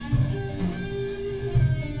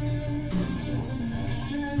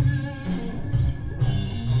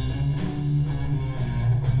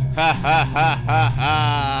Ha ha ha ha ha.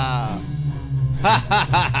 Ha ha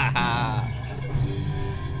ha ha ha.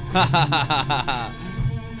 Ha ha ha ha ha.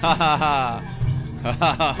 Ha ha ha. Ha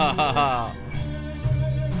ha ha ha ha.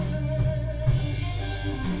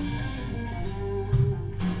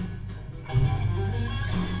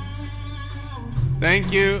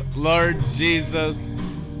 Thank you, Lord Jesus,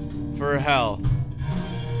 for hell.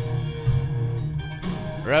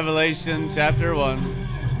 Revelation chapter 1.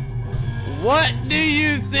 What do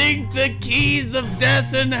you think the keys of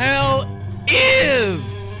death and hell is?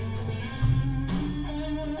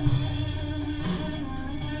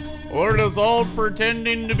 Or does all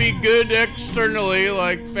pretending to be good externally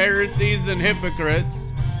like Pharisees and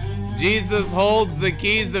hypocrites? Jesus holds the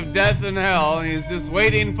keys of death and hell, and he's just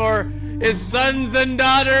waiting for his sons and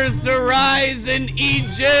daughters to rise in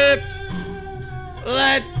Egypt.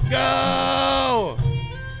 Let's go!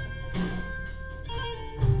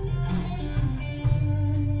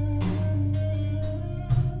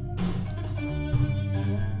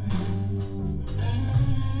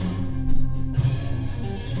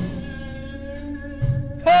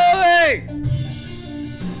 Holy!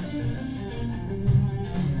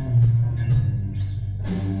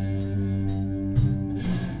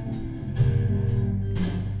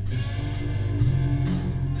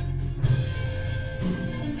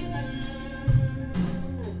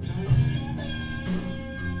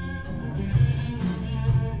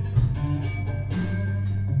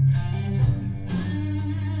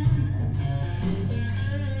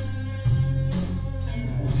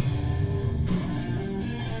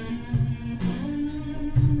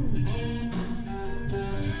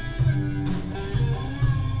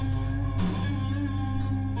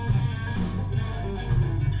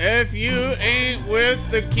 If you ain't with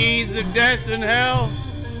the keys of death and hell,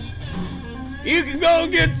 you can go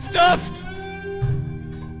and get stuffed.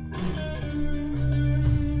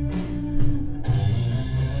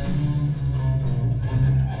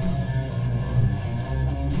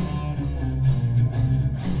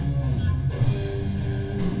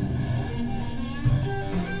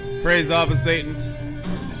 Praise off of Satan.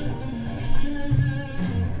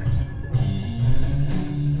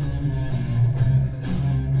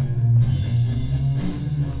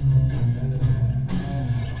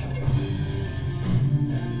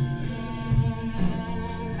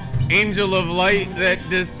 Angel of light that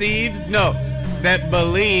deceives? No, that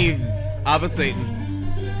believes. Abba Satan.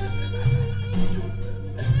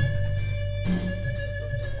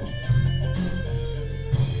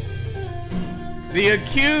 The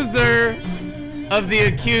accuser of the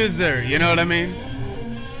accuser. You know what I mean?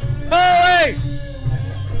 Holy!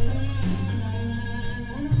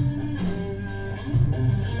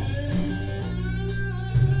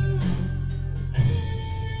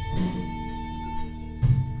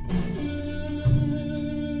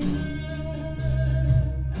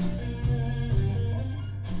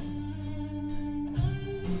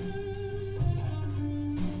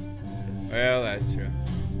 Well, that's true.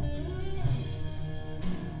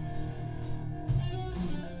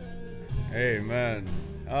 Amen.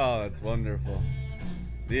 Oh, that's wonderful.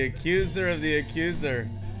 The accuser of the accuser.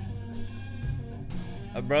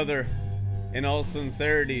 A brother, in all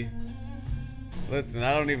sincerity. Listen,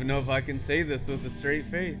 I don't even know if I can say this with a straight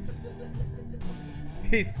face.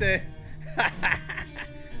 He said,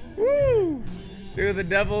 woo, through the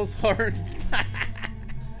devil's horns.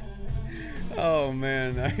 Oh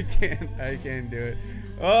man, I can't do it.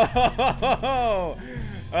 Oh,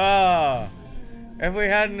 if we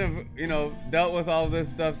hadn't have, dealt with all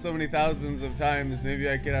this stuff so many thousands of times, maybe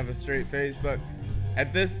I could have a straight face, but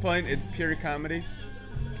at this point, it's pure comedy.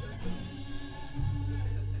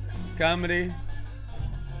 Comedy,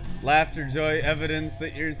 laughter, joy, evidence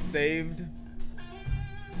that you're saved.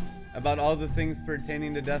 About all the things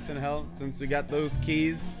pertaining to death and hell, since we got those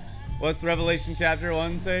keys. What's Revelation chapter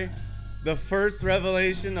 1 say? The first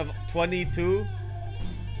revelation of 22.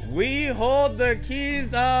 We hold the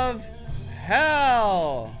keys of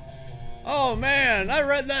hell. Oh man, I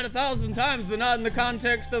read that 1,000 times, but not in the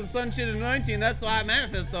context of sonship anointing. That's why I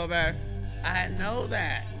manifest so bad. I know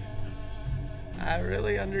that. I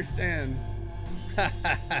really understand.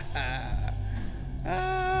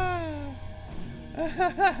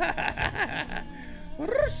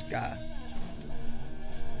 Rushka.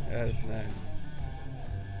 That's nice.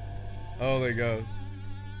 Holy Ghost.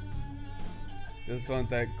 Just want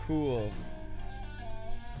that cool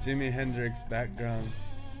Jimi Hendrix background.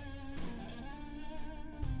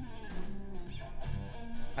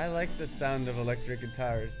 I like the sound of electric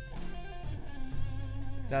guitars.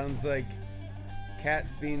 It sounds like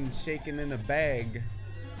cats being shaken in a bag.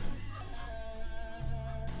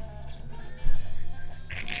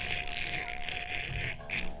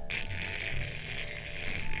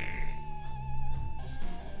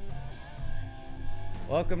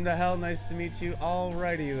 Welcome to hell. Nice to meet you.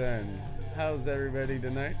 Alrighty then. How's everybody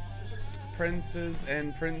tonight? Princes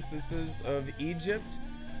and princesses of Egypt,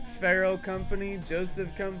 Pharaoh Company,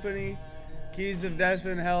 Joseph Company, Keys of Death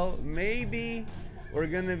and Hell. Maybe we're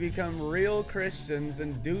gonna become real Christians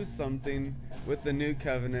and do something with the new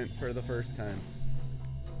covenant for the first time.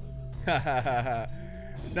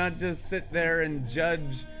 Not just sit there and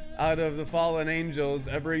judge out of the fallen angels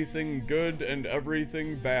everything good and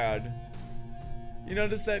everything bad. You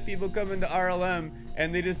notice that people come into RLM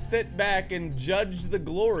and they just sit back and judge the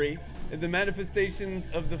glory and the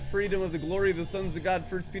manifestations of the freedom of the glory of the sons of God,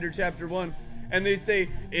 1 Peter chapter 1, and they say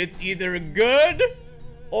it's either good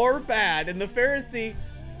or bad. And the Pharisee,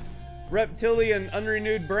 reptilian,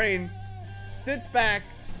 unrenewed brain, sits back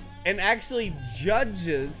and actually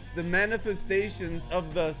judges the manifestations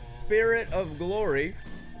of the Spirit of glory.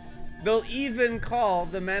 They'll even call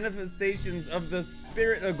the manifestations of the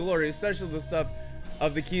Spirit of glory, especially the stuff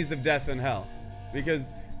of the keys of death and hell,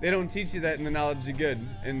 because they don't teach you that in the knowledge of good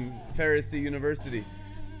in Pharisee University.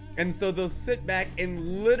 And so they'll sit back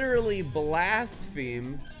and literally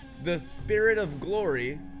blaspheme the Spirit of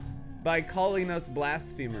glory by calling us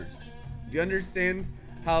blasphemers. Do you understand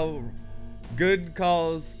how good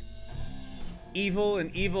calls evil and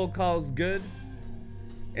evil calls good?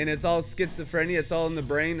 And it's all schizophrenia, it's all in the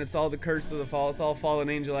brain, it's all the curse of the fall, it's all fallen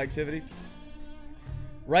angel activity.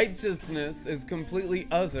 Righteousness is completely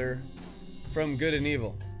other from good and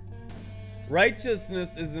evil.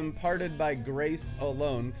 Righteousness is imparted by grace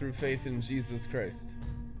alone through faith in Jesus Christ.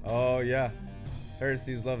 Oh yeah,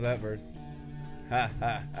 Pharisees love that verse. Ha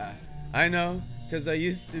ha ha. I know, because I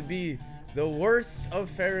used to be the worst of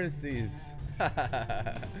Pharisees.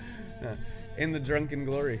 In the drunken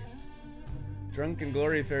glory. Drunken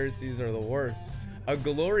glory Pharisees are the worst. A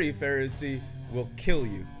glory Pharisee will kill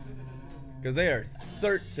you, because they are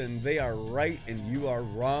certain they are right and you are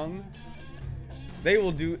wrong. They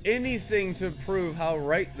will do anything to prove how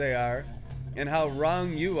right they are and how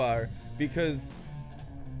wrong you are, because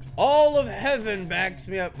all of heaven backs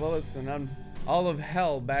me up. Well, listen, all of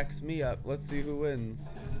hell backs me up. Let's see who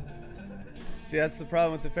wins. See, that's the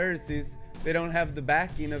problem with the Pharisees. They don't have the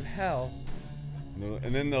backing of hell.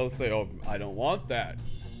 And then they'll say, oh, I don't want that.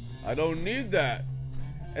 I don't need that.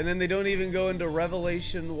 And then they don't even go into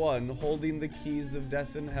Revelation 1, holding the keys of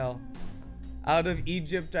death and hell. Out of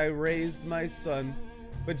Egypt I raised my son,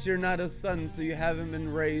 but you're not a son, so you haven't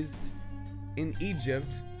been raised in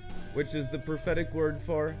Egypt, which is the prophetic word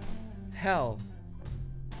for hell.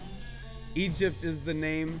 Egypt is the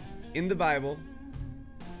name in the Bible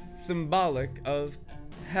symbolic of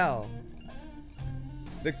hell.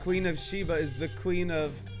 The Queen of Sheba is the queen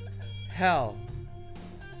of hell.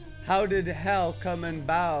 How did hell come and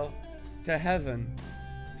bow to heaven?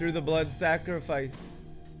 Through the blood sacrifice.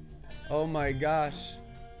 Oh my gosh.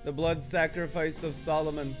 The blood sacrifice of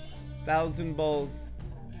Solomon. 1,000 bulls.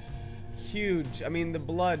 Huge. I mean, the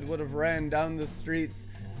blood would have ran down the streets.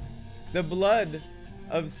 The blood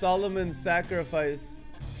of Solomon's sacrifice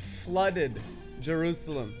flooded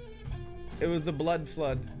Jerusalem. It was a blood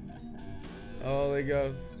flood. Holy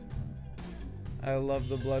Ghost. I love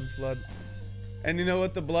the blood flood. And you know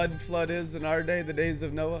what the blood flood is in our day, the days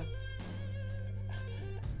of Noah?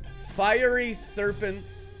 Fiery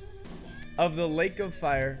serpents of the lake of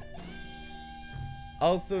fire,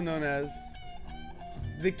 also known as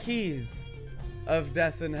the keys of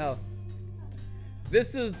death and hell.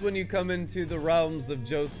 This is when you come into the realms of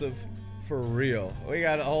Joseph for real. We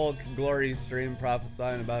got a whole glory stream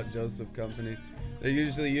prophesying about Joseph Company. They're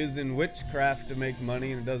usually using witchcraft to make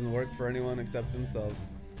money, and it doesn't work for anyone except themselves.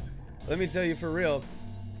 Let me tell you for real,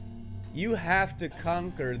 you have to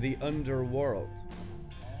conquer the underworld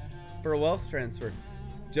for a wealth transfer.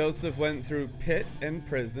 Joseph went through pit and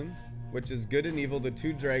prison, which is good and evil, the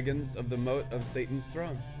two dragons of the moat of Satan's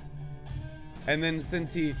throne. And then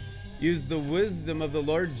since he used the wisdom of the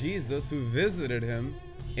Lord Jesus, who visited him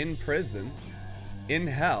in prison, in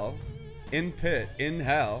hell, in pit, in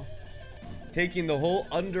hell, taking the whole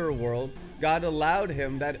underworld, God allowed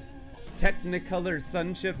him that Technicolor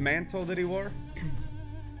sonship mantle that he wore.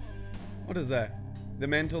 What is that? The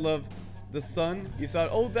mantle of the sun? You thought,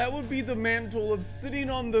 oh, that would be the mantle of sitting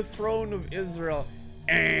on the throne of Israel.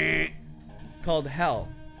 It's called hell.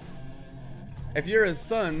 If you're a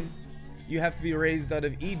son, you have to be raised out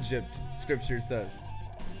of Egypt, scripture says.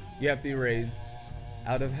 You have to be raised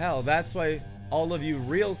out of hell. That's why all of you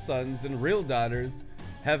real sons and real daughters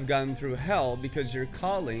have gone through hell, because your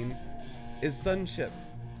calling is sonship.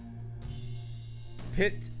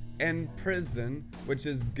 Pit and prison, which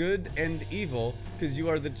is good and evil, because you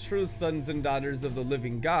are the true sons and daughters of the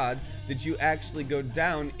living God, that you actually go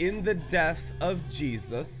down in the death of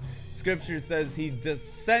Jesus. Scripture says he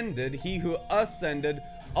descended, he who ascended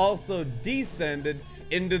also descended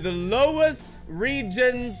into the lowest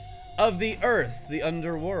regions of the earth, the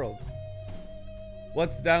underworld.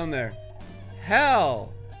 What's down there?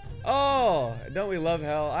 Hell. Oh, don't we love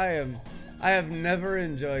hell? I have never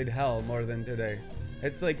enjoyed hell more than today.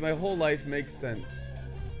 It's like my whole life makes sense.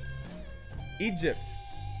 Egypt,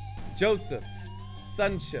 Joseph,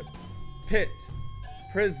 sonship, pit,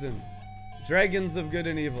 prison, dragons of good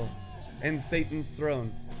and evil, and Satan's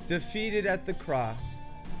throne, defeated at the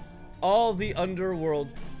cross. All the underworld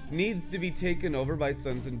needs to be taken over by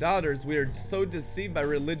sons and daughters. We are so deceived by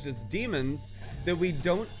religious demons that we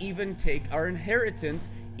don't even take our inheritance,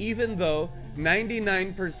 even though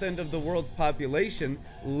 99% of the world's population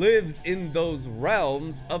lives in those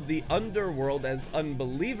realms of the underworld as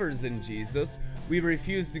unbelievers in Jesus. We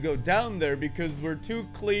refuse to go down there because we're too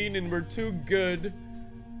clean and we're too good.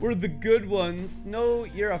 We're the good ones. No,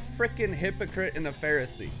 you're a frickin' hypocrite and a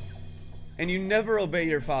Pharisee. And you never obey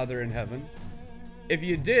your Father in heaven. If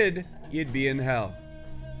you did, you'd be in hell.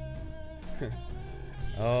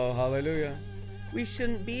 Oh, hallelujah. We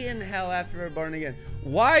shouldn't be in hell after we're born again.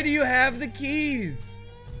 Why do you have the keys?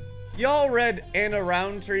 Y'all read Anna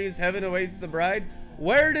Roundtree's Heaven Awaits the Bride?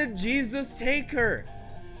 Where did Jesus take her?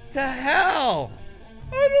 To hell.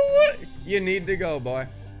 I don't want. You need to go, boy.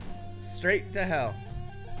 Straight to hell.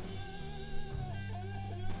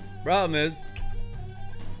 Problem is,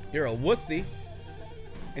 you're a wussy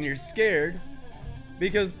and you're scared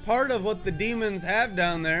because part of what the demons have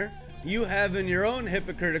down there, you have in your own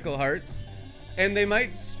hypocritical hearts. And they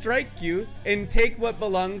might strike you and take what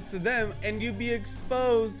belongs to them, and you be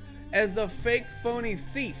exposed as a fake, phony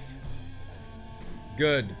thief.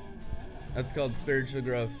 Good. That's called spiritual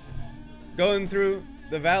growth. Going through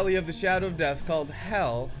the valley of the shadow of death, called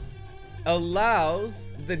hell,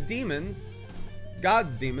 allows the demons,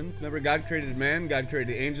 God's demons. Remember, God created man, God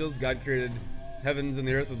created angels, God created heavens and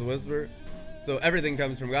the earth with a whisper. So everything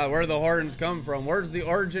comes from God. Where do the horns come from? Where's the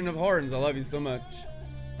origin of horns? I love you so much.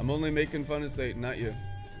 I'm only making fun of Satan, not you.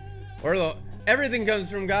 Everything comes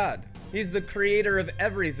from God. He's the creator of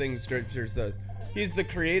everything, Scripture says. He's the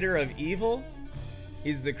creator of evil.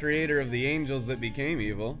 He's the creator of the angels that became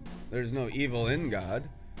evil. There's no evil in God.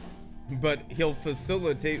 But he'll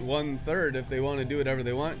facilitate 1/3 if they want to do whatever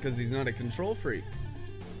they want, because he's not a control freak.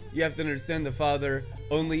 You have to understand the Father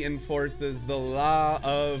only enforces the law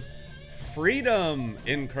of freedom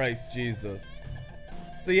in Christ Jesus.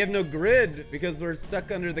 So you have no grid because we're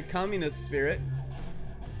stuck under the communist spirit.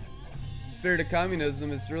 Spirit of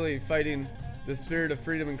communism is really fighting the spirit of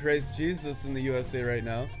freedom in Christ Jesus in the USA right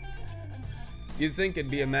now. You'd think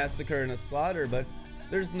it'd be a massacre and a slaughter, but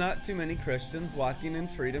there's not too many Christians walking in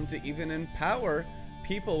freedom to even empower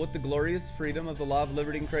people with the glorious freedom of the law of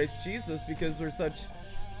liberty in Christ Jesus, because we're such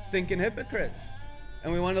stinking hypocrites.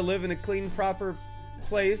 And we want to live in a clean, proper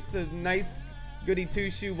place, a nice, goody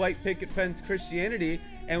two-shoe, white picket fence Christianity,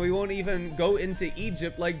 and we won't even go into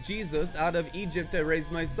Egypt like Jesus. Out of Egypt I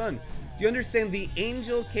raised my son. Do you understand? The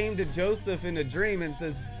angel came to Joseph in a dream and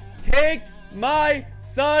says, take my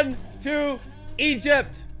son to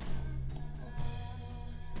Egypt.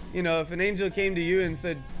 You know, if an angel came to you and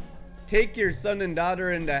said, take your son and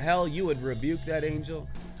daughter into hell, you would rebuke that angel.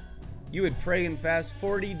 You would pray and fast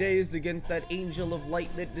 40 days against that angel of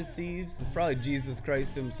light that deceives. It's probably Jesus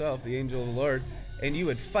Christ himself, the angel of the Lord. And you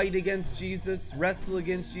would fight against Jesus, wrestle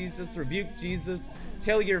against Jesus, rebuke Jesus,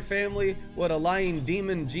 tell your family what a lying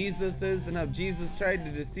demon Jesus is and how Jesus tried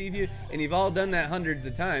to deceive you. And you've all done that hundreds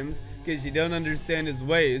of times because you don't understand his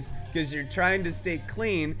ways, because you're trying to stay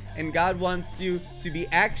clean, and God wants you to be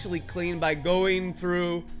actually clean by going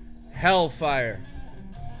through hellfire.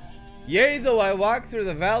 Yea, though I walk through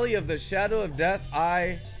the valley of the shadow of death,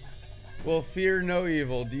 I will fear no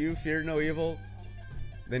evil. Do you fear no evil?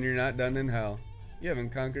 Then you're not done in hell. You haven't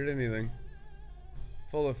conquered anything.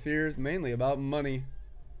 Full of fears, mainly about money,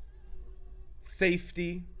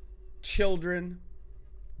 safety, children,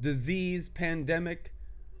 disease, pandemic.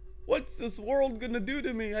 What's this world gonna do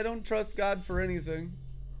to me? I don't trust God for anything.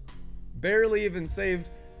 Barely even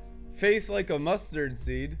saved. Faith like a mustard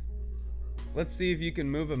seed. Let's see if you can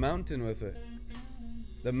move a mountain with it.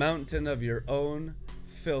 The mountain of your own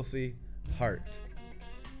filthy heart.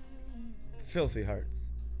 Filthy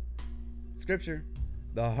hearts. Scripture,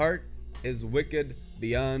 the heart is wicked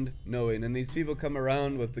beyond knowing. And these people come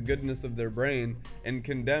around with the goodness of their brain and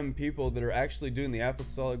condemn people that are actually doing the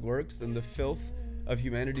apostolic works and the filth of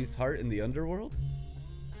humanity's heart in the underworld,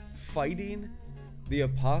 fighting the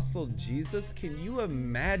apostle Jesus? Can you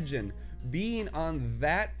imagine being on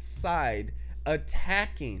that side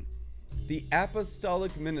attacking the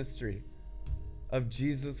apostolic ministry of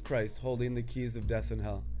Jesus Christ, holding the keys of death and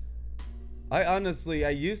hell? I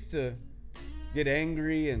used to get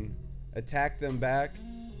angry and attack them back.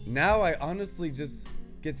 Now I honestly just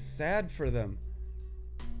get sad for them,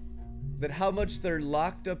 that how much they're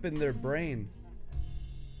locked up in their brain.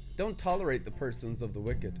 Don't tolerate the persons of the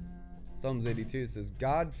wicked. Psalms 82 says,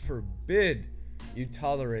 God forbid you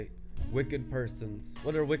tolerate wicked persons.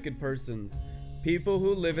 What are wicked persons? People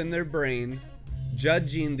who live in their brain,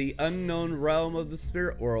 judging the unknown realm of the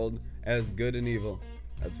spirit world as good and evil.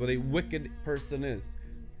 That's what a wicked person is.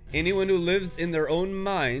 Anyone who lives in their own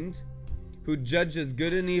mind, who judges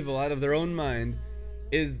good and evil out of their own mind,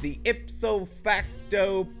 is the ipso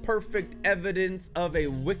facto perfect evidence of a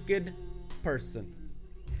wicked person.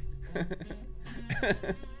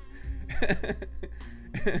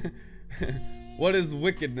 What is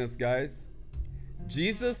wickedness, guys?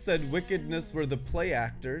 Jesus said wickedness were the play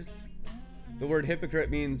actors. The word hypocrite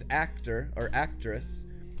means actor or actress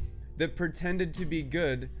that pretended to be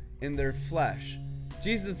good in their flesh.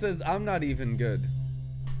 Jesus says, I'm not even good.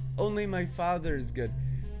 Only my Father is good.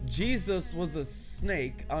 Jesus was a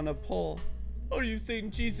snake on a pole. Are you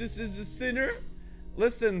saying Jesus is a sinner?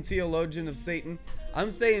 Listen, theologian of Satan, I'm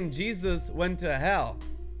saying Jesus went to hell.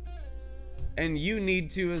 And you need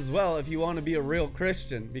to as well if you want to be a real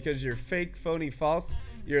Christian, because you're fake, phony, false,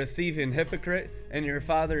 you're a thief and hypocrite, and your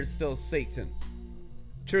father is still Satan.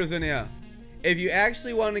 Truth anyhow. If you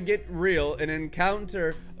actually want to get real and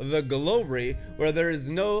encounter the glory where there is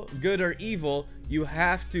no good or evil, you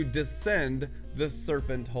have to descend the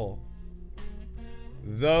serpent hole.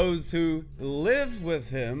 Those who live with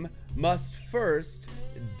him must first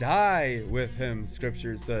die with him,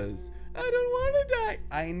 scripture says. I don't want to die.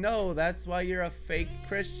 I know, that's why you're a fake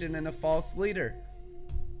Christian and a false leader.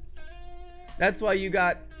 That's why you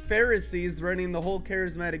got Pharisees running the whole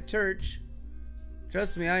charismatic church.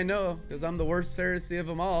 Trust me, I know, because I'm the worst Pharisee of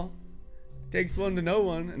them all. Takes one to know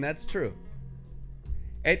one, and that's true.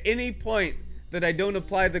 At any point that I don't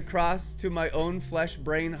apply the cross to my own flesh,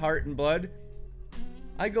 brain, heart, and blood,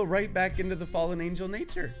 I go right back into the fallen angel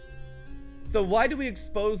nature. So why do we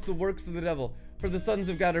expose the works of the devil? For the sons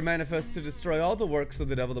of God are manifest to destroy all the works of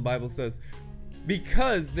the devil, the Bible says.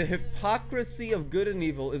 Because the hypocrisy of good and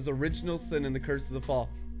evil is original sin and the curse of the fall.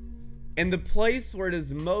 And the place where it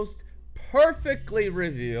is most perfectly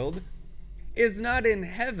revealed is not in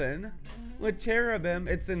heaven with cherubim,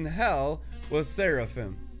 it's in hell with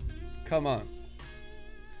seraphim. Come on.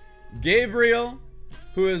 Gabriel,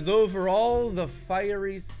 who is over all the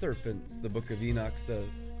fiery serpents, the book of Enoch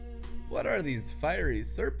says. What are these fiery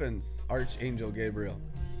serpents, Archangel Gabriel?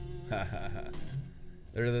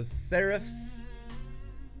 They're the seraphs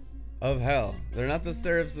of hell. They're not the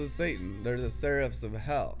seraphs of Satan. They're the seraphs of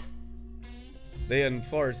hell. They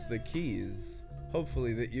enforce the keys,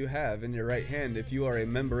 hopefully, that you have in your right hand if you are a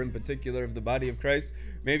member in particular of the body of Christ.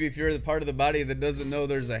 Maybe if you're the part of the body that doesn't know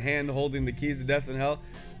there's a hand holding the keys of death and hell,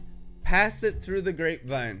 pass it through the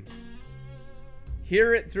grapevine.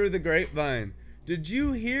 Hear it through the grapevine. Did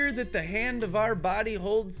you hear that the hand of our body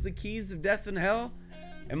holds the keys of death and hell?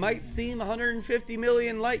 It might seem 150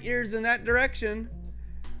 million light years in that direction,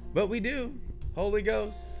 but we do. Holy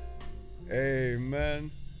Ghost.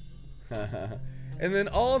 Amen. And then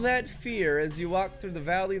all that fear as you walk through the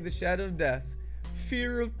valley of the shadow of death,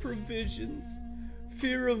 fear of provisions,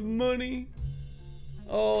 fear of money.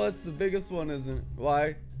 Oh, that's the biggest one, isn't it?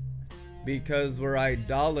 Why? Because we're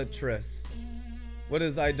idolatrous. What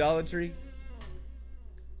is idolatry?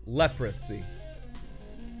 Leprosy.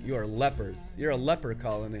 You are lepers. You're a leper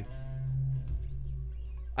colony.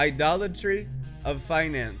 Idolatry of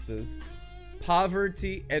finances,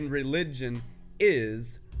 poverty, and religion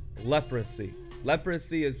is leprosy.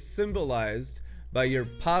 Leprosy is symbolized by your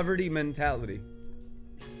poverty mentality.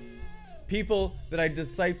 People that I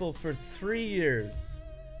disciple for 3 years,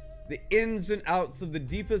 the ins and outs of the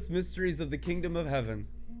deepest mysteries of the kingdom of heaven,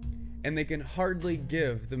 and they can hardly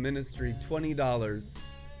give the ministry $20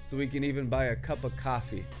 so we can even buy a cup of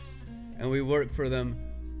coffee. And we work for them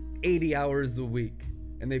 80 hours a week,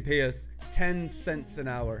 and they pay us 10 cents an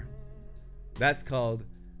hour. That's called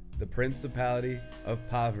the principality of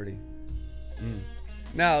poverty.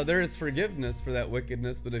 Now, there is forgiveness for that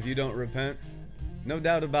wickedness, but if you don't repent, no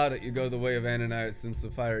doubt about it, you go the way of Ananias and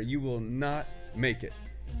Sapphira. You will not make it.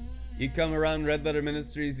 You come around Red Letter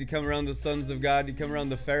Ministries, you come around the sons of God, you come around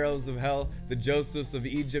the pharaohs of hell, the Josephs of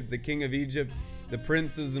Egypt, the king of Egypt, the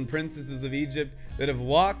princes and princesses of Egypt that have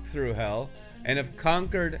walked through hell and have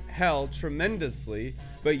conquered hell tremendously,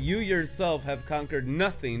 but you yourself have conquered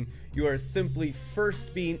nothing. You are simply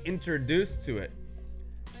first being introduced to it.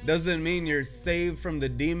 Doesn't mean you're saved from the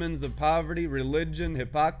demons of poverty, religion,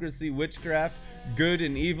 hypocrisy, witchcraft, good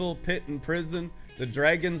and evil, pit and prison. The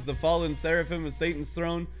dragons, the fallen seraphim of Satan's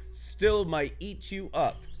throne still might eat you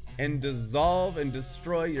up and dissolve and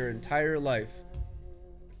destroy your entire life.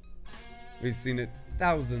 We've seen it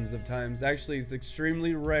thousands of times. Actually, it's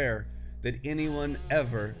extremely rare that anyone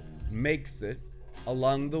ever makes it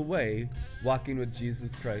along the way walking with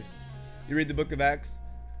Jesus Christ. You read the book of Acts,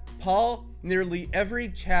 Paul, nearly every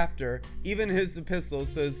chapter, even his epistle,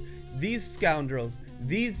 says, these scoundrels,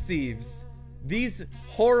 these thieves, these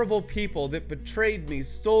horrible people that betrayed me,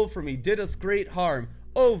 stole from me, did us great harm.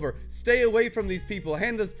 Stay away from these people.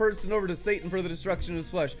 Hand this person over to Satan for the destruction of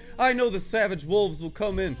his flesh. I know the savage wolves will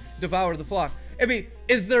come in, devour the flock. I mean,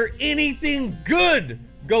 is there anything good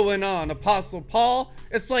going on, Apostle Paul?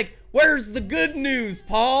 It's like, where's the good news,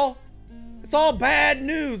 Paul? It's all bad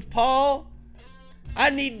news, Paul. I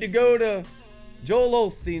need to go to Joel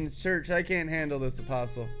Osteen's church. I can't handle this,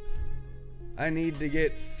 Apostle. I need to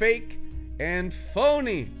get fake and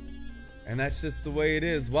phony. And that's just the way it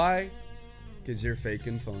is. Why? Because you're fake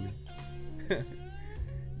and phony.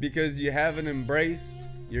 Because you haven't embraced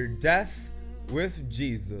your death with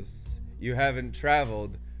Jesus. You haven't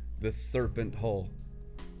traveled the serpent hole.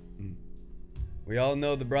 We all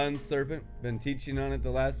know the bronze serpent. Been teaching on it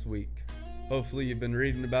the last week. Hopefully you've been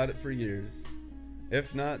reading about it for years.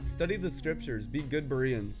 If not, study the scriptures. Be good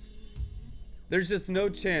Bereans. There's just no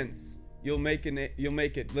chance you'll make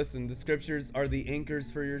it. Listen, the scriptures are the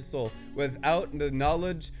anchors for your soul. Without the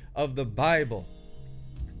knowledge of the Bible,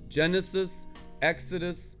 Genesis,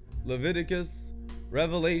 Exodus, Leviticus,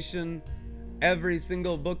 Revelation, every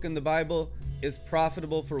single book in the Bible is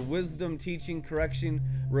profitable for wisdom, teaching, correction,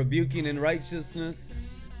 rebuking in righteousness.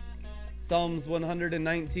 Psalms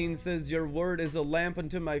 119 says, your word is a lamp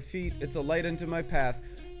unto my feet, it's a light unto my path.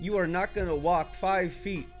 You are not going to walk 5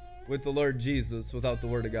 feet with the Lord Jesus without the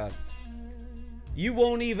word of God. You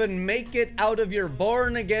won't even make it out of your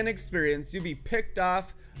born again experience. You'll be picked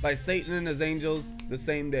off by Satan and his angels the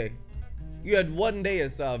same day. You had 1 day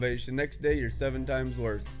of salvation. Next day, you're 7 times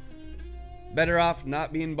worse. Better off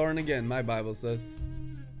not being born again, my Bible says,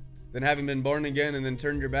 than having been born again and then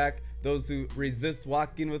turned your back. Those who resist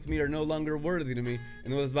walking with me are no longer worthy to me.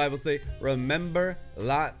 And what does the Bible say? Remember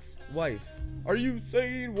Lot's wife. Are you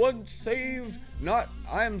saying once saved? Not.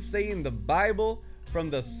 I am saying the Bible from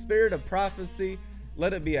the spirit of prophecy.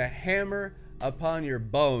 Let it be a hammer upon your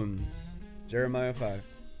bones. Jeremiah 5.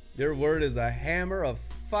 Your word is a hammer of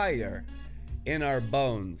fire in our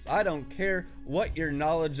bones. I don't care what your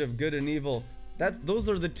knowledge of good and evil. Those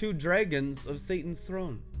are the 2 dragons of Satan's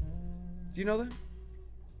throne. Do you know that?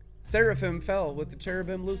 Seraphim fell with the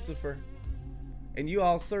cherubim Lucifer, and you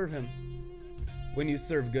all serve him when you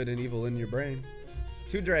serve good and evil in your brain.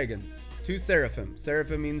 2 dragons, 2 seraphim.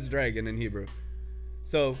 Seraphim means dragon in Hebrew.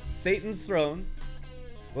 So Satan's throne,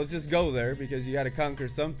 let's just go there because you got to conquer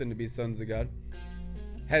something to be sons of God,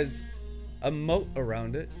 has a moat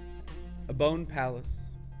around it, a bone palace.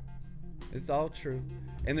 It's all true.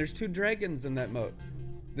 And there's 2 dragons in that moat.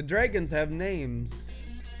 The dragons have names.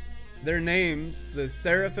 Their names, the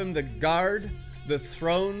seraphim, the guard, the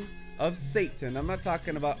throne of Satan. I'm not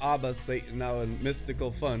talking about Abba Satan now in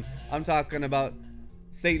mystical fun. I'm talking about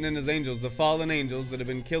Satan and his angels, the fallen angels that have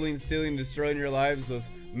been killing, stealing, destroying your lives with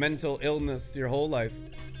mental illness your whole life.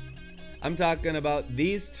 I'm talking about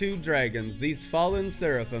these 2 dragons, these fallen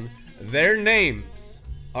seraphim. Their names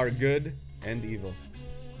are good and evil.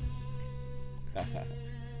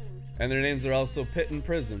 And their names are also pit and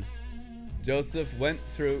prison. Joseph went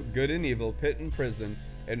through good and evil, pit and prison,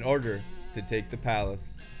 in order to take the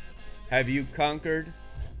palace. Have you conquered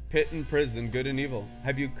pit and prison, good and evil?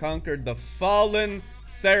 Have you conquered the fallen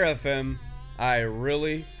seraphim? I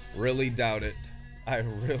really, really doubt it. I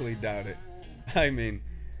really doubt it. I mean,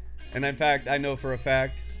 and in fact, I know for a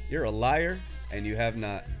fact, you're a liar and you have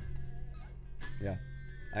not. Yeah,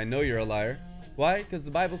 I know you're a liar. Why? Because the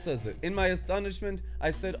Bible says it. In my astonishment, I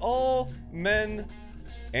said, all men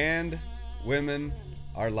and women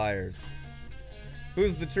are liars.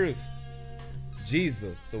 Who's the truth?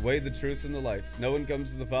 Jesus, the way, the truth, and the life. No one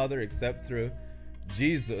comes to the Father except through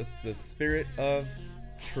Jesus, the Spirit of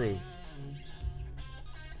truth.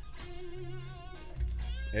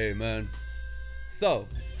 Amen. So,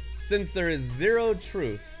 since there is 0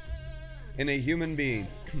 truth in a human being,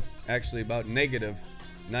 actually about negative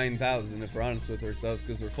 9,000 if we're honest with ourselves,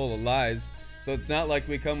 because we're full of lies, so it's not like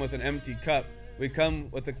we come with an empty cup we come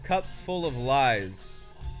with a cup full of lies.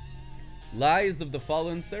 Lies of the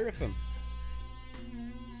fallen seraphim.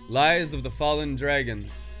 Lies of the fallen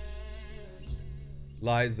dragons.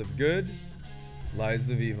 Lies of good, lies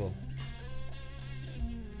of evil.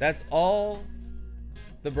 That's all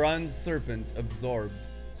the bronze serpent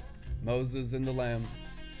absorbs. Moses and the Lamb.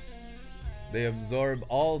 They absorb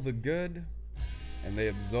all the good and they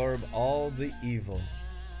absorb all the evil.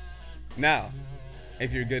 Now,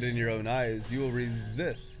 if you're good in your own eyes, you will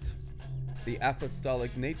resist the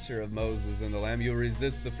apostolic nature of Moses and the Lamb. You will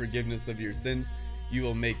resist the forgiveness of your sins. You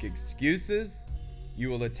will make excuses. You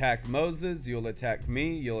will attack Moses. You'll attack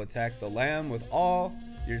me. You'll attack the Lamb with all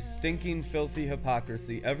your stinking, filthy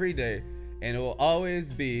hypocrisy every day. And it will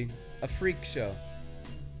always be a freak show.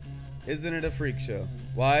 Isn't it a freak show?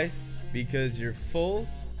 Why? Because you're full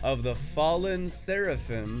of the fallen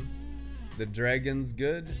seraphim, the dragon's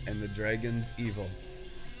good and the dragon's evil.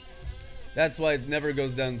 That's why it never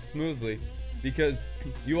goes down smoothly, because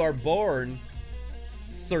you are born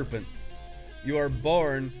serpents. You are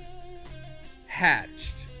born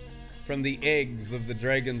hatched from the eggs of the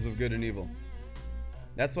dragons of good and evil.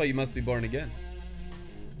 That's why you must be born again.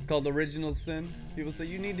 It's called original sin. People say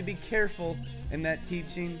you need to be careful in that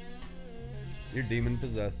teaching. You're demon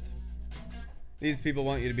possessed. These people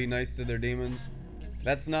want you to be nice to their demons.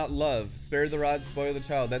 That's not love. Spare the rod, spoil the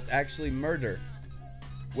child. That's actually murder.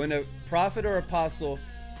 When a prophet or apostle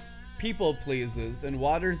people pleases and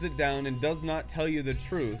waters it down and does not tell you the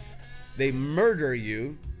truth, they murder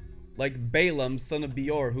you, like Balaam, son of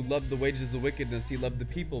Beor, who loved the wages of wickedness. He loved the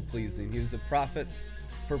people pleasing. He was a prophet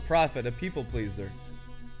for profit, a people pleaser.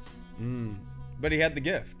 But he had the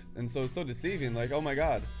gift, and so it's so deceiving. Like, oh my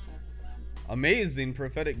God, amazing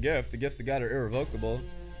prophetic gift. The gifts of God are irrevocable.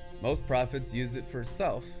 Most prophets use it for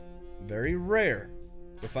self. Very rare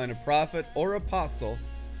to find a prophet or apostle,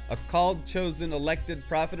 a called, chosen, elected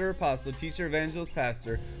prophet or apostle, teacher, evangelist,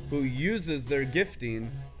 pastor, who uses their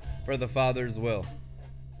gifting for the Father's will.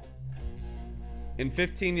 In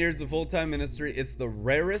 15 years of full-time ministry, it's the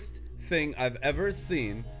rarest thing I've ever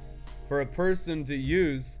seen for a person to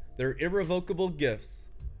use their irrevocable gifts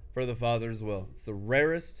for the Father's will. It's the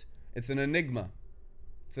rarest. It's an enigma.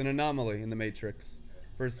 It's an anomaly in the matrix.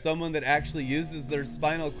 For someone that actually uses their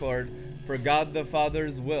spinal cord for God the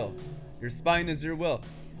Father's will. Your spine is your will.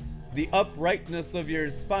 The uprightness of your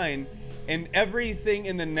spine and everything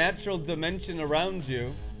in the natural dimension around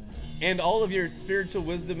you and all of your spiritual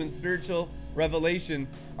wisdom and spiritual revelation,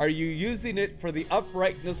 are you using it for the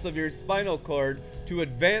uprightness of your spinal cord to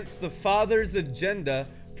advance the Father's agenda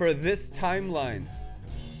for this timeline?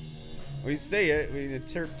 We say it, we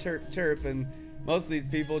chirp, chirp, chirp, and most of these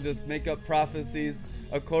people just make up prophecies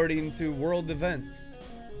according to world events.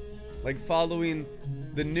 Like following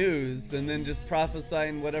the news and then just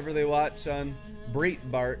prophesying whatever they watch on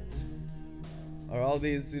Breitbart. Or all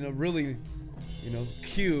these, really,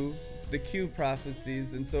 the Q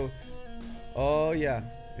prophecies. And so, oh yeah.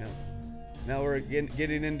 Now we're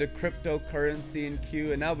getting into cryptocurrency and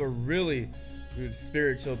Q, and now we're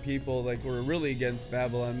spiritual people, like we're really against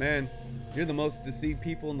Babylon. Man, you're the most deceived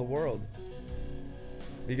people in the world.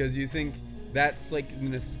 Because you think that's like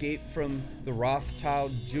an escape from the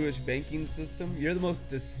Rothschild Jewish banking system. You're the most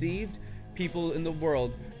deceived people in the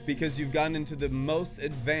world because you've gone into the most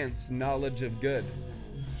advanced knowledge of good.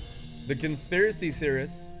 The conspiracy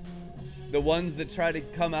theorists, the ones that try to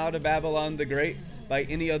come out of Babylon the Great by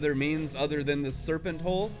any other means other than the Serpent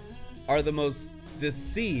Hole, are the most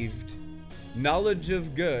deceived knowledge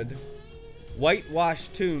of good,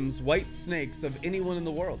 whitewashed tombs, white snakes of anyone in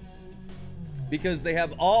the world. Because they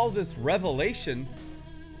have all this revelation,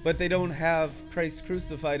 but they don't have Christ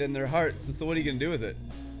crucified in their hearts. So what are you going to do with it?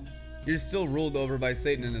 You're still ruled over by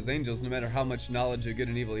Satan and his angels, no matter how much knowledge of good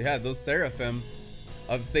and evil you have. Those seraphim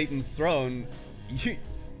of Satan's throne,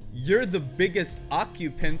 you're the biggest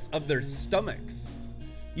occupants of their stomachs.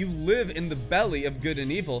 You live in the belly of good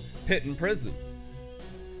and evil, pit and prison.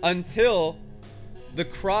 Until the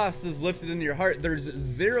cross is lifted in your heart, there's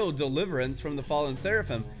zero deliverance from the fallen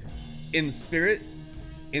seraphim. In spirit,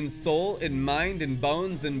 in soul, in mind, in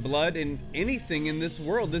bones, in blood, in anything in this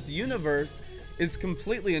world. This universe is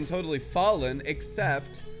completely and totally fallen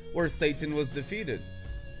except where Satan was defeated.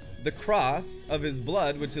 The cross of his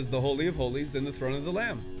blood, which is the Holy of Holies, and the throne of the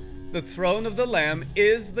Lamb. The throne of the Lamb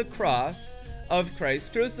is the cross of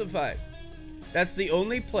Christ crucified. That's the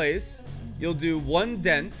only place you'll do one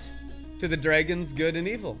dent to the dragon's good and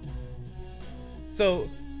evil. So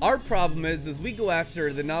our problem is we go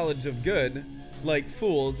after the knowledge of good like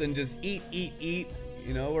fools and just eat.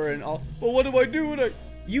 We're in all, what do I do?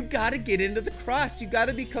 You gotta get into the cross. You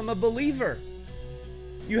gotta become a believer.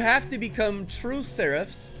 You have to become true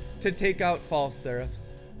seraphs to take out false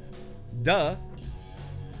seraphs. Duh.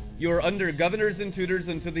 You're under governors and tutors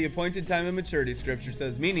until the appointed time of maturity, scripture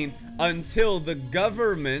says, meaning until the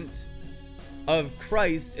government of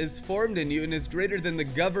Christ is formed in you and is greater than the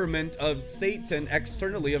government of Satan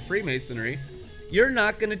externally of Freemasonry. You're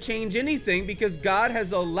not going to change anything because God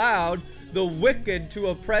has allowed the wicked to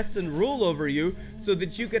oppress and rule over you so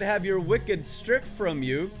that you could have your wicked stripped from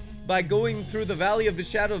you by going through the valley of the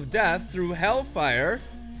shadow of death through hellfire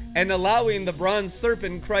and allowing the bronze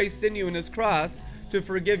serpent, Christ in you and his cross, to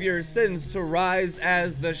forgive your sins, to rise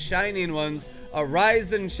as the shining ones.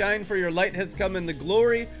 Arise and shine, for your light has come and the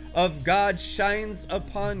glory of God shines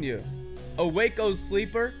upon you. Awake, O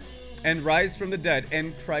sleeper, and rise from the dead,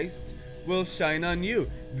 and Christ will shine on you.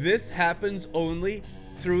 This happens only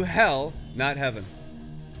through hell, not heaven.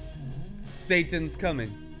 Satan's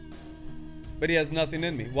coming, but he has nothing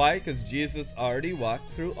in me. Why? Because Jesus already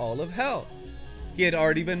walked through all of hell. He had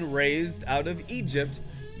already been raised out of Egypt.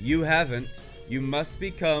 You haven't. You must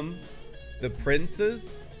become the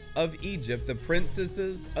princes of Egypt, the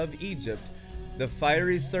princesses of Egypt, the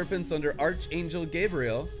fiery serpents under Archangel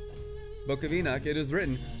Gabriel. Book of Enoch, it is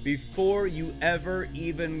written, before you ever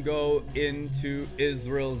even go into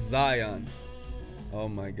Israel's Zion. Oh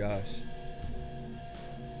my gosh.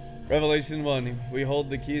 Revelation 1, we hold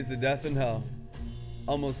the keys to death and hell.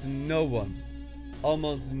 Almost no one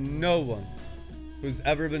who's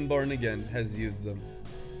ever been born again has used them.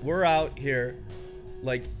 We're out here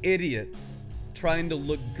like idiots trying to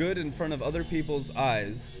look good in front of other people's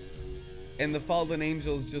eyes, and the fallen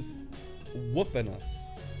angels just whooping us.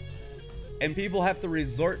 And people have to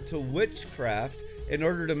resort to witchcraft in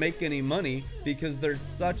order to make any money because they're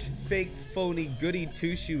such fake, phony, goody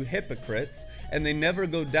two-shoe hypocrites, and they never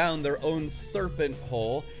go down their own serpent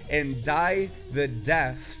hole and die the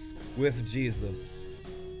deaths with Jesus.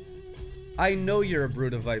 I know you're a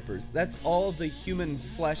brood of vipers. That's all the human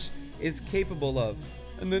flesh is capable of.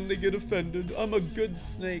 And then they get offended. I'm a good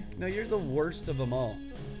snake. Now you're the worst of them all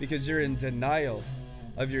because you're in denial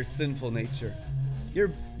of your sinful nature.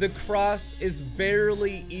 The cross is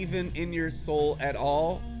barely even in your soul at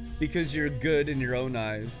all because you're good in your own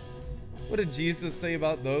eyes. What did Jesus say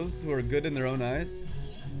about those who are good in their own eyes?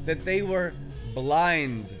 That they were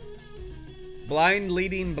blind. Blind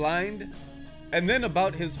leading blind. And then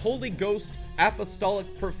about his Holy Ghost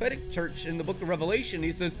apostolic prophetic church in the book of Revelation,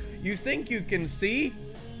 he says, you think you can see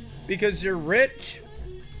because you're rich?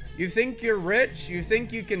 You think you're rich? You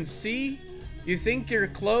think you can see? You think you're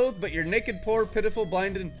clothed, but you're naked, poor, pitiful,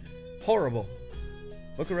 blind, and horrible.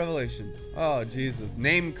 Book of Revelation. Oh, Jesus.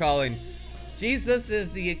 Name calling. Jesus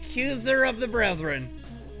is the accuser of the brethren.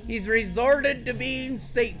 He's resorted to being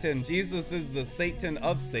Satan. Jesus is the Satan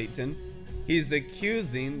of Satan. He's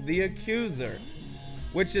accusing the accuser,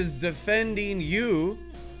 which is defending you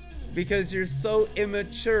because you're so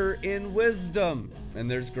immature in wisdom. And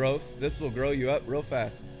there's growth. This will grow you up real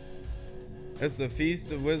fast. It's the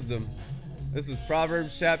feast of wisdom. This is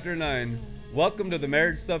Proverbs chapter 9. Welcome to the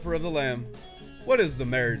marriage supper of the Lamb. What is the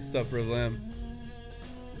marriage supper of the Lamb?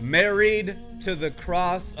 Married to the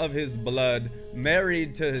cross of his blood,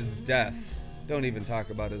 married to his death. Don't even talk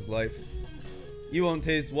about his life. You won't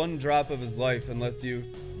taste one drop of his life unless you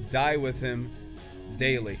die with him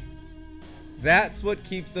daily. That's what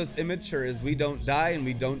keeps us immature, is we don't die and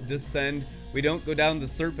we don't descend. We don't go down the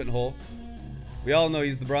serpent hole. We all know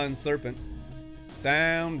he's the bronze serpent.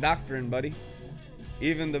 Sound doctrine, buddy.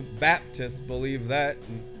 Even the Baptists believe that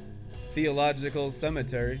in theological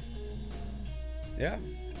cemetery. Yeah,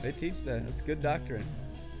 they teach that. That's good doctrine.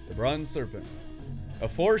 The bronze serpent. A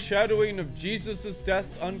foreshadowing of Jesus'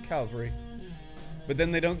 death on Calvary. But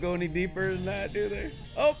then they don't go any deeper than that, do they?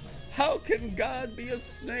 Oh, how can God be a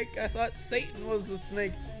snake? I thought Satan was a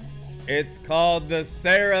snake. It's called the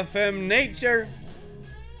seraphim nature.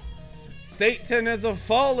 Satan is a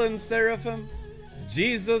fallen seraphim.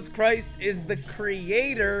 Jesus Christ is the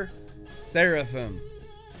creator seraphim.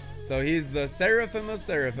 So he's the seraphim of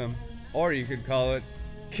seraphim, or you could call it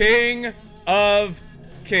King of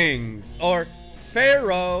Kings, or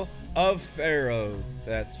Pharaoh of Pharaohs.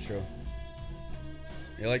 That's true.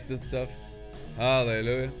 You like this stuff?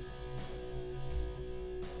 Hallelujah.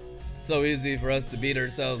 So easy for us to beat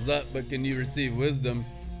ourselves up, but can you receive wisdom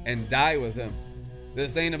and die with him?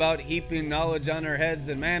 This ain't about heaping knowledge on our heads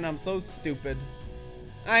and man, I'm so stupid.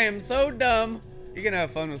 I am so dumb. You can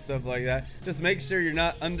have fun with stuff like that. Just make sure you're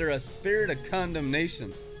not under a spirit of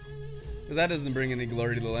condemnation, because that doesn't bring any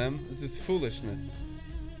glory to the Lamb. It's just foolishness.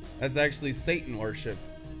 That's actually Satan worship.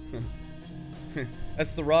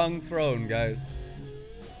 That's the wrong throne, guys.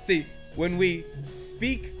 See, when we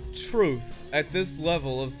speak truth at this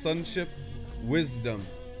level of sonship wisdom.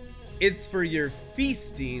 It's for your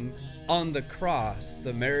feasting on the cross,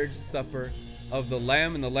 the marriage supper of the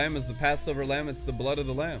Lamb, and the Lamb is the Passover Lamb. It's the blood of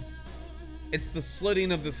the Lamb. It's the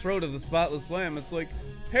slitting of the throat of the spotless Lamb. It's like,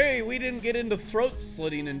 hey, we didn't get into throat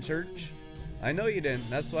slitting in church. I know you didn't.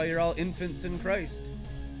 That's why you're all infants in Christ.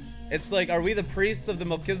 It's like, are we the priests of the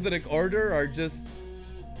Melchizedek order or just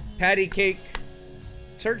patty cake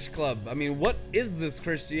church club? I mean, what is this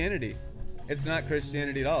Christianity? It's not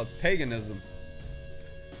Christianity at all. It's paganism.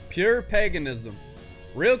 Pure paganism.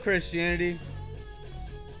 Real Christianity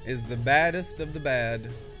is the baddest of the bad.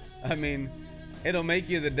 I mean, it'll make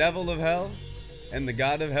you the devil of hell and the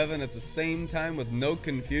God of heaven at the same time with no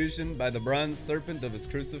confusion by the bronze serpent of his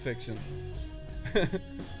crucifixion.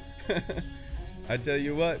 I tell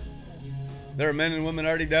you what, there are men and women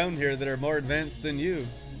already down here that are more advanced than you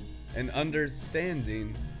in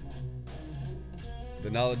understanding the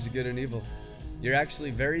knowledge of good and evil. You're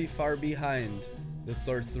actually very far behind the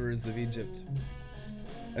sorcerers of Egypt.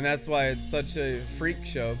 And that's why it's such a freak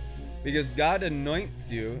show, because God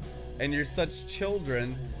anoints you and you're such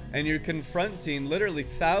children and you're confronting literally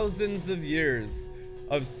thousands of years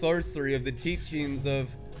of sorcery, of the teachings of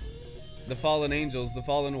the fallen angels, the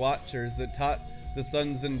fallen watchers that taught the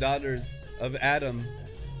sons and daughters of Adam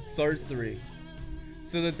sorcery,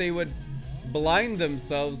 so that they would blind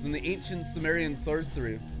themselves. And the ancient Sumerian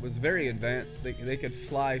sorcery was very advanced. They could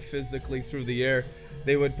fly physically through the air.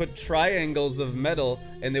 They would put triangles of metal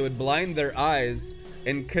and they would blind their eyes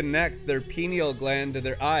and connect their pineal gland to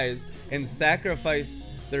their eyes and sacrifice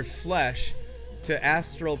their flesh to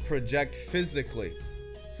astral project physically,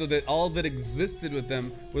 so that all that existed with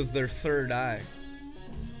them was their third eye.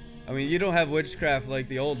 I mean, you don't have witchcraft like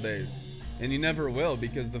the old days, and you never will,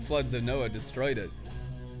 because the floods of Noah destroyed it.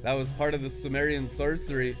 That was part of the Sumerian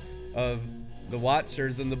sorcery of the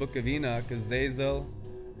Watchers in the book of Enoch, Azazel,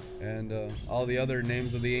 and all the other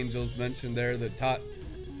names of the angels mentioned there that taught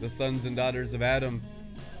the sons and daughters of Adam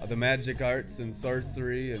the magic arts and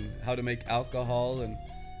sorcery and how to make alcohol and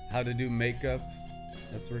how to do makeup.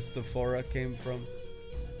 That's where Sephora came from.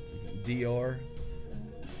 Dior,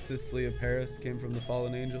 Sicily of Paris came from the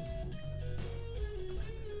fallen angels.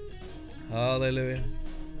 Hallelujah.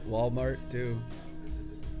 Walmart too.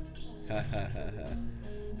 Yeah.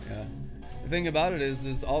 The thing about it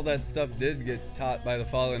is all that stuff did get taught by the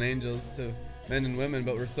fallen angels to men and women,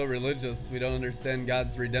 but we're so religious we don't understand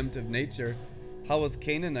God's redemptive nature. How was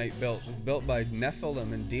Canaanite built? It was built by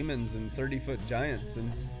Nephilim and demons and 30-foot giants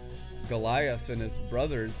and Goliath and his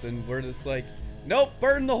brothers, and we're just like, nope,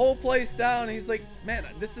 burn the whole place down. And he's like, man,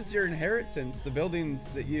 this is your inheritance, the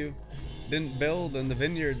buildings that you didn't build and the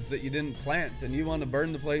vineyards that you didn't plant, and you want to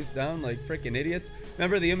burn the place down like freaking idiots.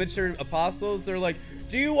 Remember the immature apostles? They're like,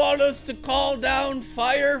 do you want us to call down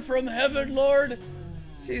fire from heaven, Lord?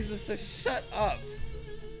 Jesus says, shut up.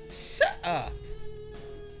 Shut up.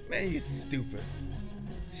 Man, you stupid.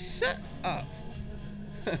 Shut up.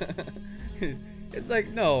 It's like,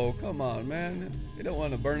 no, come on, man. You don't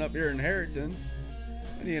want to burn up your inheritance.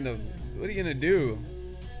 What are you gonna do?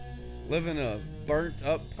 Live in a burnt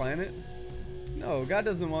up planet? No, God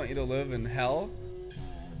doesn't want you to live in hell.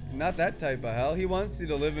 Not that type of hell. He wants you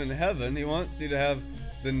to live in heaven. He wants you to have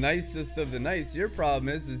the nicest of the nice. Your problem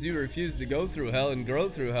is you refuse to go through hell and grow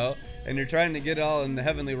through hell, and you're trying to get it all in the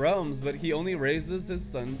heavenly realms, but he only raises his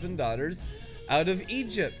sons and daughters out of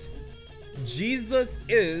Egypt. Jesus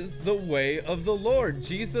is the way of the Lord.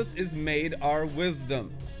 Jesus is made our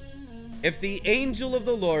wisdom. If the angel of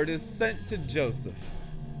the Lord is sent to Joseph,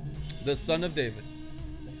 the son of David,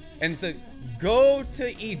 and said, go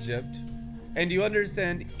to Egypt, and you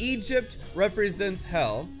understand Egypt represents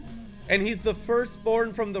hell, and he's the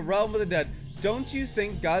firstborn from the realm of the dead, don't you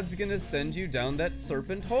think God's gonna send you down that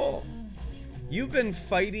serpent hole? You've been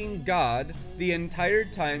fighting God the entire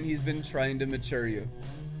time he's been trying to mature you.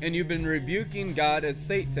 And you've been rebuking God as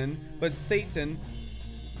Satan, but Satan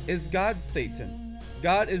is God's Satan.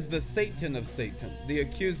 God is the Satan of Satan, the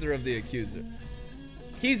accuser of the accuser.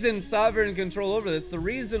 He's in sovereign control over this. The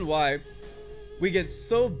reason why we get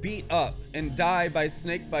so beat up and die by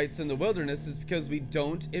snake bites in the wilderness is because we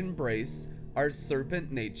don't embrace our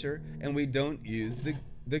serpent nature and we don't use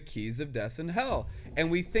the keys of death and hell. And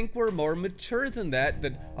we think we're more mature than that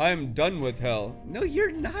I'm done with hell. No,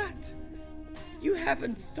 you're not. You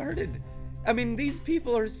haven't started. I mean, these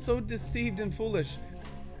people are so deceived and foolish.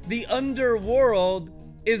 The underworld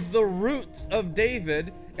is the roots of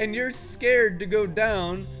David, and you're scared to go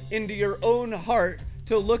down into your own heart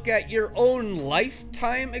to look at your own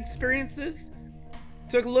lifetime experiences,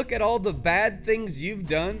 Took a look at all the bad things you've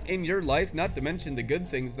done in your life, not to mention the good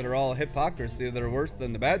things that are all hypocrisy, that are worse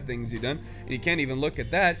than the bad things you've done, and you can't even look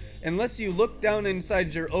at that unless you look down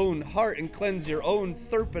inside your own heart and cleanse your own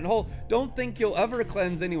serpent hole. Don't think you'll ever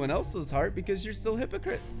cleanse anyone else's heart, because you're still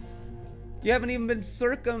hypocrites. You haven't even been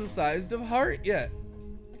circumcised of heart yet.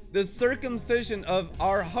 The circumcision of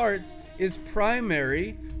our hearts is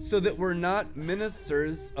primary so that we're not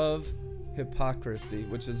ministers of hypocrisy,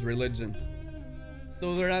 which is religion.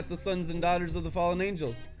 So they're not the sons and daughters of the fallen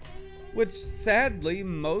angels, which sadly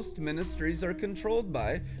most ministries are controlled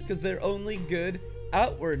by, because they're only good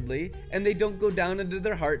outwardly and they don't go down into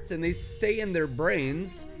their hearts, and they stay in their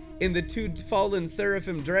brains in the two fallen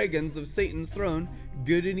seraphim dragons of Satan's throne,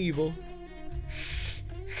 good and evil.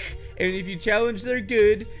 And if you challenge their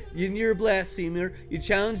good, you're a blasphemer. You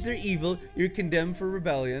challenge their evil, you're condemned for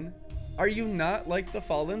rebellion. Are you not like the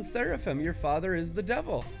fallen seraphim? Your father is the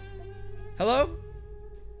devil. Hello?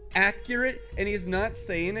 Accurate, and he's not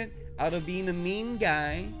saying it out of being a mean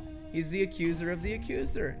guy. He's the accuser of the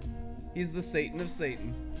accuser. He's the Satan of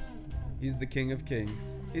Satan. He's the King of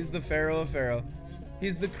Kings. He's the Pharaoh of Pharaoh.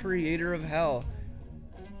 He's the creator of hell.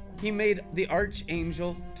 He made the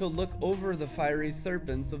archangel to look over the fiery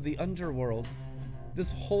serpents of the underworld.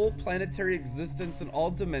 This whole planetary existence in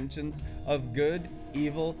all dimensions of good,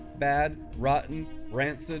 evil, bad, rotten,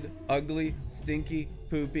 rancid, ugly, stinky,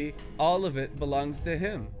 poopy, all of it belongs to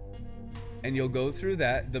him. And you'll go through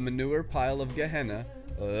that, the manure pile of Gehenna,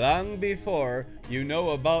 long before you know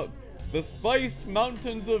about the spiced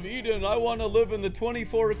mountains of Eden. I want to live in the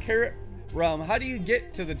 24-karat realm. How do you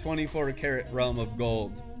get to the 24-karat realm of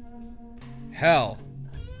gold? Hell.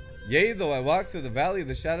 Yea, though I walk through the valley of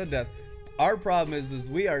the shadow of death. Our problem is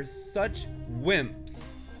we are such wimps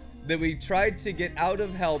that we tried to get out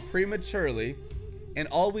of hell prematurely, and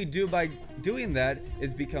all we do by doing that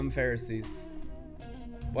is become Pharisees.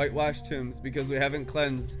 Whitewashed tombs, because we haven't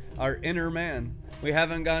cleansed our inner man. We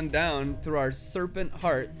haven't gone down through our serpent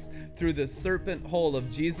hearts, through the serpent hole of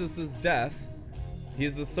Jesus' death.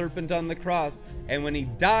 He's the serpent on the cross, and when he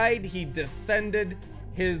died, he descended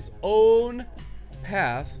his own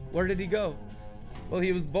path. Where did he go? Well,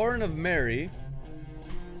 he was born of Mary,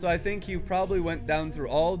 so I think he probably went down through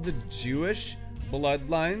all the Jewish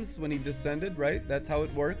bloodlines when he descended, right? That's how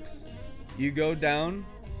it works. You go down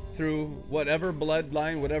through whatever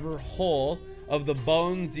bloodline, whatever hole of the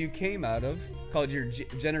bones you came out of, called your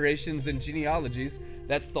generations and genealogies.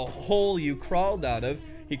 That's the hole you crawled out of.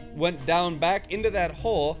 He went down back into that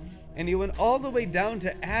hole, and he went all the way down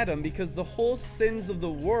to Adam, because the whole sins of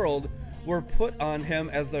the world were put on him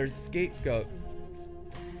as our scapegoat.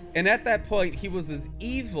 And at that point, he was as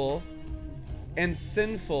evil and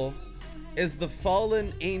sinful as the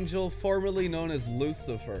fallen angel formerly known as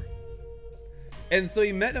Lucifer. And so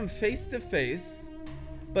he met him face to face,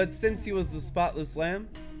 but since he was the spotless lamb,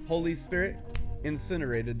 Holy Spirit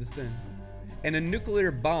incinerated the sin. And a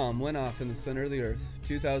nuclear bomb went off in the center of the earth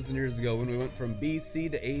 2,000 years ago when we went from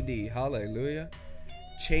BC to AD. Hallelujah.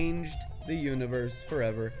 Changed the universe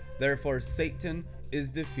forever. Therefore, Satan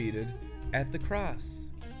is defeated at the cross.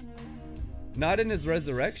 Not in his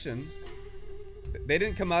resurrection. They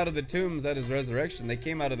didn't come out of the tombs at his resurrection. They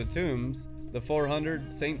came out of the tombs. The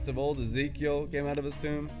 400 saints of old, Ezekiel came out of his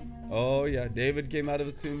tomb. Oh yeah, David came out of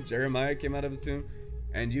his tomb. Jeremiah came out of his tomb.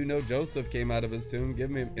 And you know Joseph came out of his tomb. Give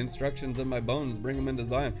me instructions on my bones, bring them into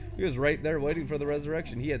Zion. He was right there waiting for the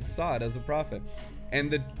resurrection. He had saw it as a prophet.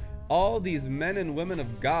 And all these men and women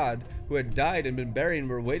of God who had died and been buried and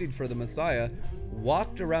were waiting for the Messiah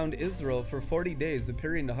walked around Israel for 40 days,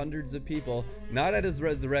 appearing to hundreds of people, not at his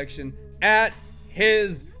resurrection, at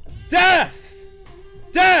his death!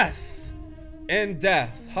 Death! And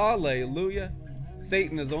death. Hallelujah.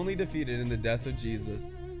 Satan is only defeated in the death of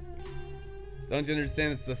Jesus. Don't you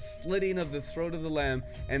understand? It's the slitting of the throat of the Lamb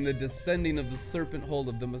and the descending of the serpent hole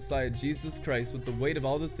of the Messiah, Jesus Christ, with the weight of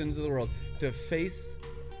all the sins of the world, to face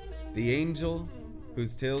the angel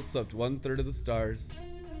whose tail swept 1/3 of the stars,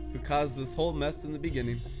 who caused this whole mess in the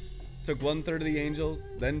beginning, took 1/3 of the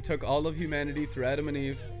angels, then took all of humanity through Adam and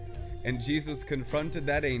Eve, and Jesus confronted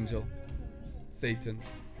that angel, Satan,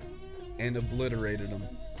 and obliterated him.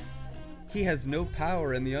 He has no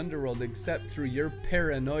power in the underworld except through your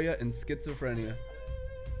paranoia and schizophrenia.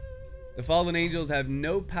 The fallen angels have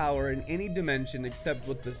no power in any dimension except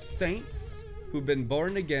what the saints who've been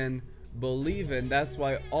born again believe in. That's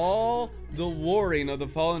why all the warring of the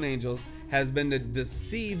fallen angels has been to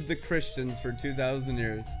deceive the Christians for 2,000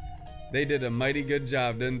 years. They did a mighty good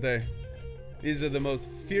job, didn't they? These are the most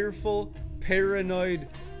fearful, paranoid,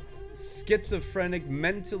 schizophrenic,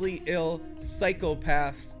 mentally ill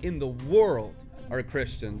psychopaths in the world are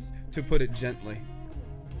Christians, to put it gently.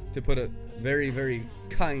 to put it very, very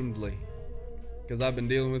kindly, because I've been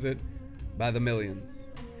dealing with it by the millions.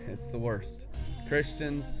 It's the worst.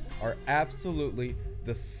 Christians are absolutely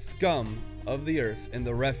the scum of the earth and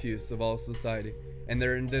the refuse of all society, and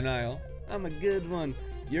they're in denial. I'm a good one.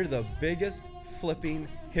 You're the biggest flipping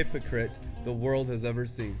hypocrite the world has ever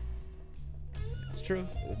seen. It's true.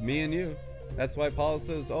 Me and you. That's why Paul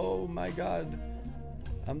says, oh my God,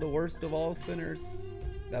 I'm the worst of all sinners.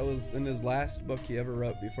 That was in his last book he ever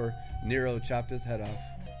wrote before Nero chopped his head off.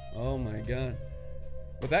 Oh my God.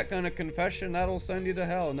 With that kind of confession, that'll send you to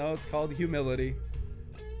hell. No, it's called humility.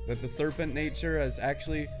 That the serpent nature has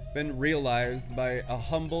actually been realized by a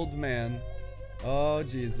humbled man. Oh,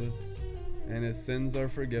 Jesus. And his sins are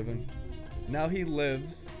forgiven. Now he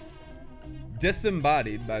lives,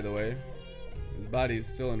 disembodied, by the way. His body is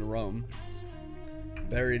still in Rome,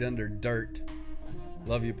 buried under dirt.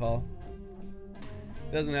 Love you, Paul.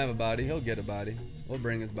 Doesn't have a body. He'll get a body. We'll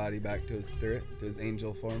bring his body back to his spirit, to his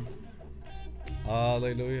angel form.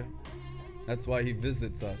 Hallelujah. That's why he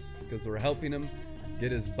visits us, because we're helping him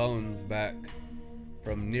get his bones back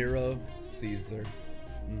from Nero Caesar.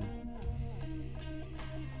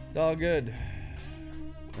 It's all good.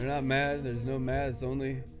 They're not mad. There's no mad. It's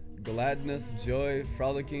only gladness, joy,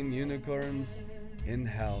 frolicking unicorns in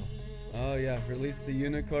hell. Oh yeah, release the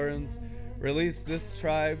unicorns. Release this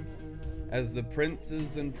tribe as the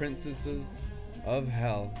princes and princesses of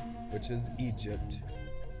hell, which is Egypt.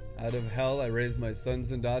 Out of hell I raise my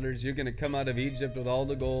sons and daughters. You're going to come out of Egypt with all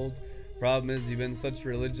the gold. Problem is, you've been such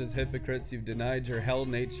religious hypocrites. You've denied your hell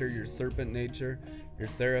nature, your serpent nature, your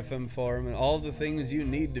seraphim form, and all the things you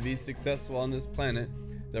need to be successful on this planet.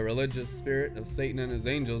 The religious spirit of Satan and his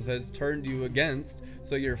angels has turned you against,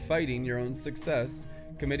 so you're fighting your own success,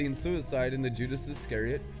 committing suicide in the Judas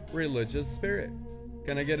Iscariot religious spirit.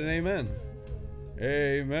 Can I get an amen?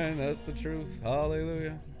 Amen. That's the truth.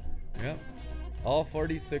 Hallelujah. Yep. All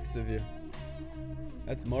 46 of you.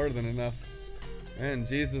 That's more than enough. And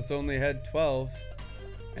Jesus only had 12,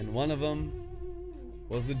 and one of them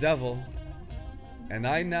was the devil. And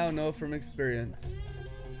I now know from experience,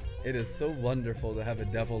 it is so wonderful to have a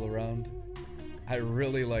devil around. I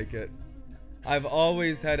really like it. I've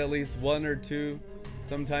always had at least 1 or 2,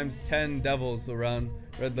 sometimes 10 devils around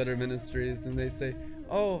Red Letter Ministries, and they say,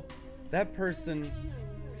 oh, that person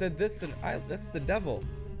said this, and that's the devil.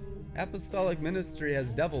 Apostolic ministry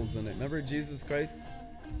has devils in it. Remember Jesus Christ?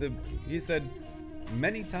 He said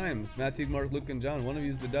many times, Matthew, Mark, Luke, and John, one of you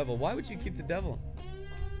is the devil. Why would you keep the devil?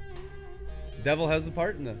 The devil has a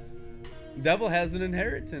part in this. The devil has an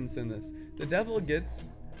inheritance in this. The devil gets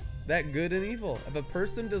that good and evil. If a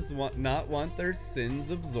person does not want their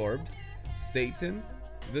sins absorbed, Satan,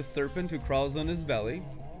 the serpent who crawls on his belly,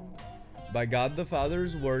 by God the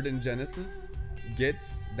Father's word in Genesis,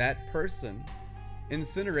 gets that person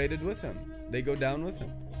incinerated with him. They go down with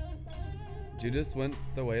him. Judas went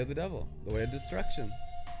the way of the devil, the way of destruction.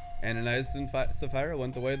 Ananias and Sapphira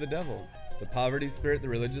went the way of the devil. The poverty spirit, the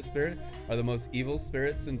religious spirit, are the most evil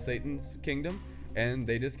spirits in Satan's kingdom, and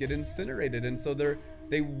they just get incinerated. And so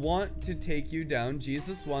they want to take you down.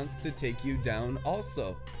 Jesus wants to take you down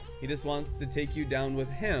also. He just wants to take you down with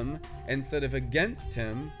him instead of against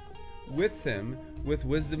him, with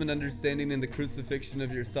wisdom and understanding in the crucifixion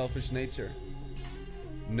of your selfish nature.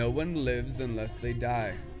 No one lives unless they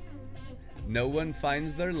die. No one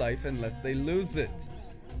finds their life unless they lose it.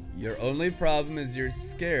 Your only problem is you're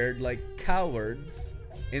scared like cowards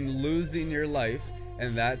in losing your life,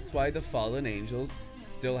 and that's why the fallen angels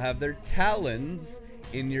still have their talons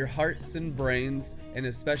in your hearts and brains, and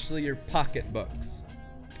especially your pocketbooks,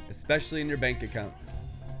 especially in your bank accounts.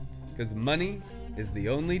 Because money is the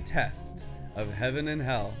only test of heaven and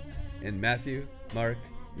hell in Matthew, Mark,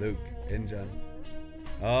 Luke, and John.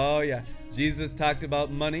 Oh yeah, Jesus talked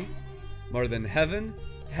about money more than heaven,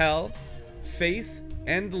 hell, faith,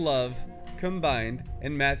 and love combined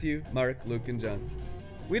in Matthew, Mark, Luke, and John.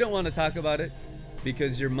 We don't want to talk about it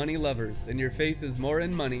because you're money lovers and your faith is more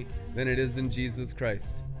in money than it is in Jesus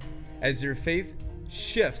Christ. As your faith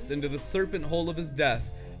shifts into the serpent hole of his death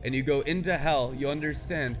and you go into hell, you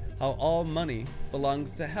understand how all money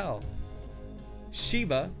belongs to hell.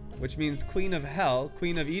 Sheba, which means queen of hell,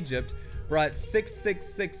 queen of Egypt, brought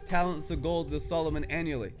 666 talents of gold to Solomon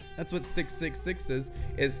annually. That's what 666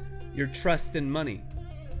 is your trust in money.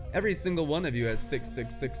 Every single one of you has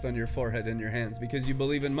 666 on your forehead and your hands because you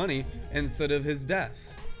believe in money instead of his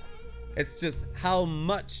death. It's just how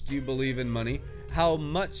much do you believe in money? How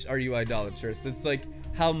much are you idolatrous? It's like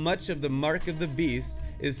how much of the mark of the beast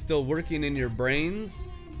is still working in your brains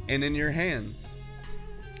and in your hands.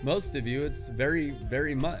 Most of you, it's very,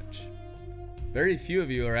 very much. Very few of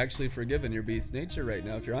you are actually forgiven your beast nature right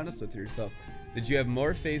now, if you're honest with yourself. That you have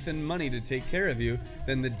more faith in money to take care of you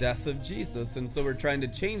than the death of Jesus. And so we're trying to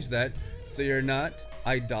change that so you're not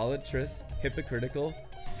idolatrous, hypocritical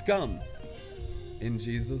scum. In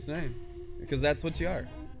Jesus' name. Because that's what you are.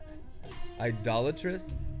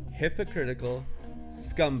 Idolatrous, hypocritical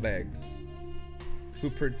scumbags who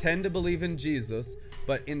pretend to believe in Jesus,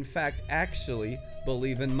 but in fact actually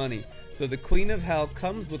believe in money. So the queen of hell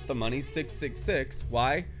comes with the money, 666.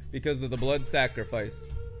 Why? Because of the blood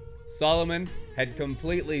sacrifice. Solomon had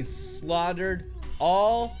completely slaughtered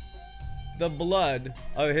all the blood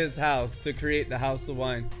of his house to create the house of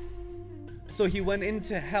wine. So he went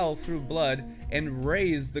into hell through blood and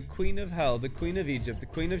raised the queen of hell, the queen of Egypt, the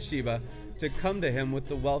queen of Sheba, to come to him with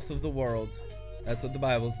the wealth of the world. That's what the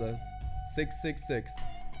Bible says. 666,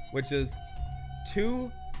 which is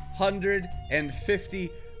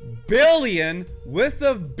 250 billion with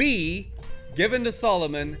a B given to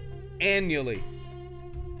Solomon annually.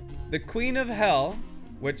 The queen of hell,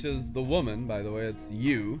 which is the woman, by the way, it's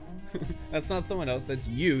you. That's not someone else, that's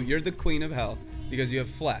you. You're the queen of hell because you have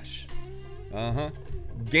flesh.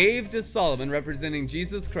 Gave to Solomon, representing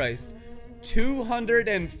Jesus Christ,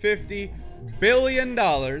 $250 billion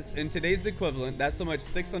in today's equivalent. That's how much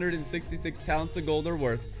 666 talents of gold are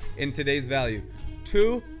worth in today's value.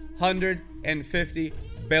 250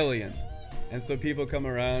 billion. And so people come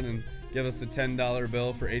around and give us a $10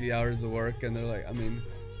 bill for 80 hours of work, and they're like, I mean,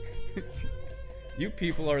 you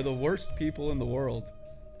people are the worst people in the world.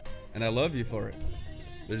 And I love you for it.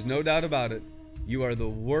 There's no doubt about it. You are the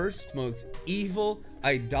worst, most evil,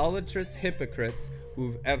 idolatrous hypocrites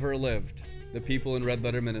who've ever lived. The people in Red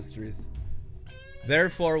Letter Ministries.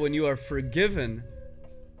 Therefore, when you are forgiven,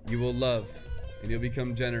 you will love, and you'll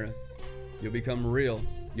become generous. You'll become real.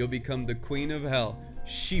 You'll become the queen of hell,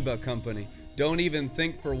 Sheba Company. Don't even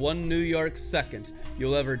think for 1 New York second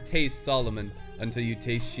you'll ever taste Solomon until you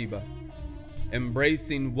taste Sheba.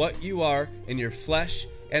 Embracing what you are in your flesh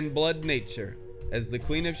and blood nature as the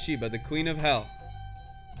queen of Sheba, the queen of hell,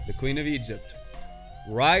 the queen of Egypt,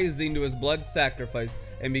 rising to his blood sacrifice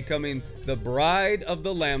and becoming the bride of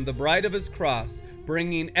the Lamb, the bride of his cross,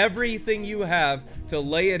 bringing everything you have to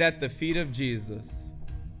lay it at the feet of Jesus,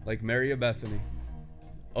 like Mary of Bethany.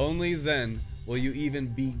 Only then will you even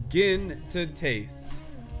begin to taste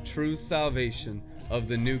true salvation of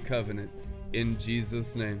the new covenant in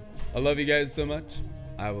Jesus' name. I love you guys so much.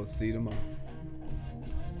 I will see you tomorrow.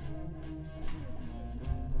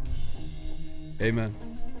 Amen.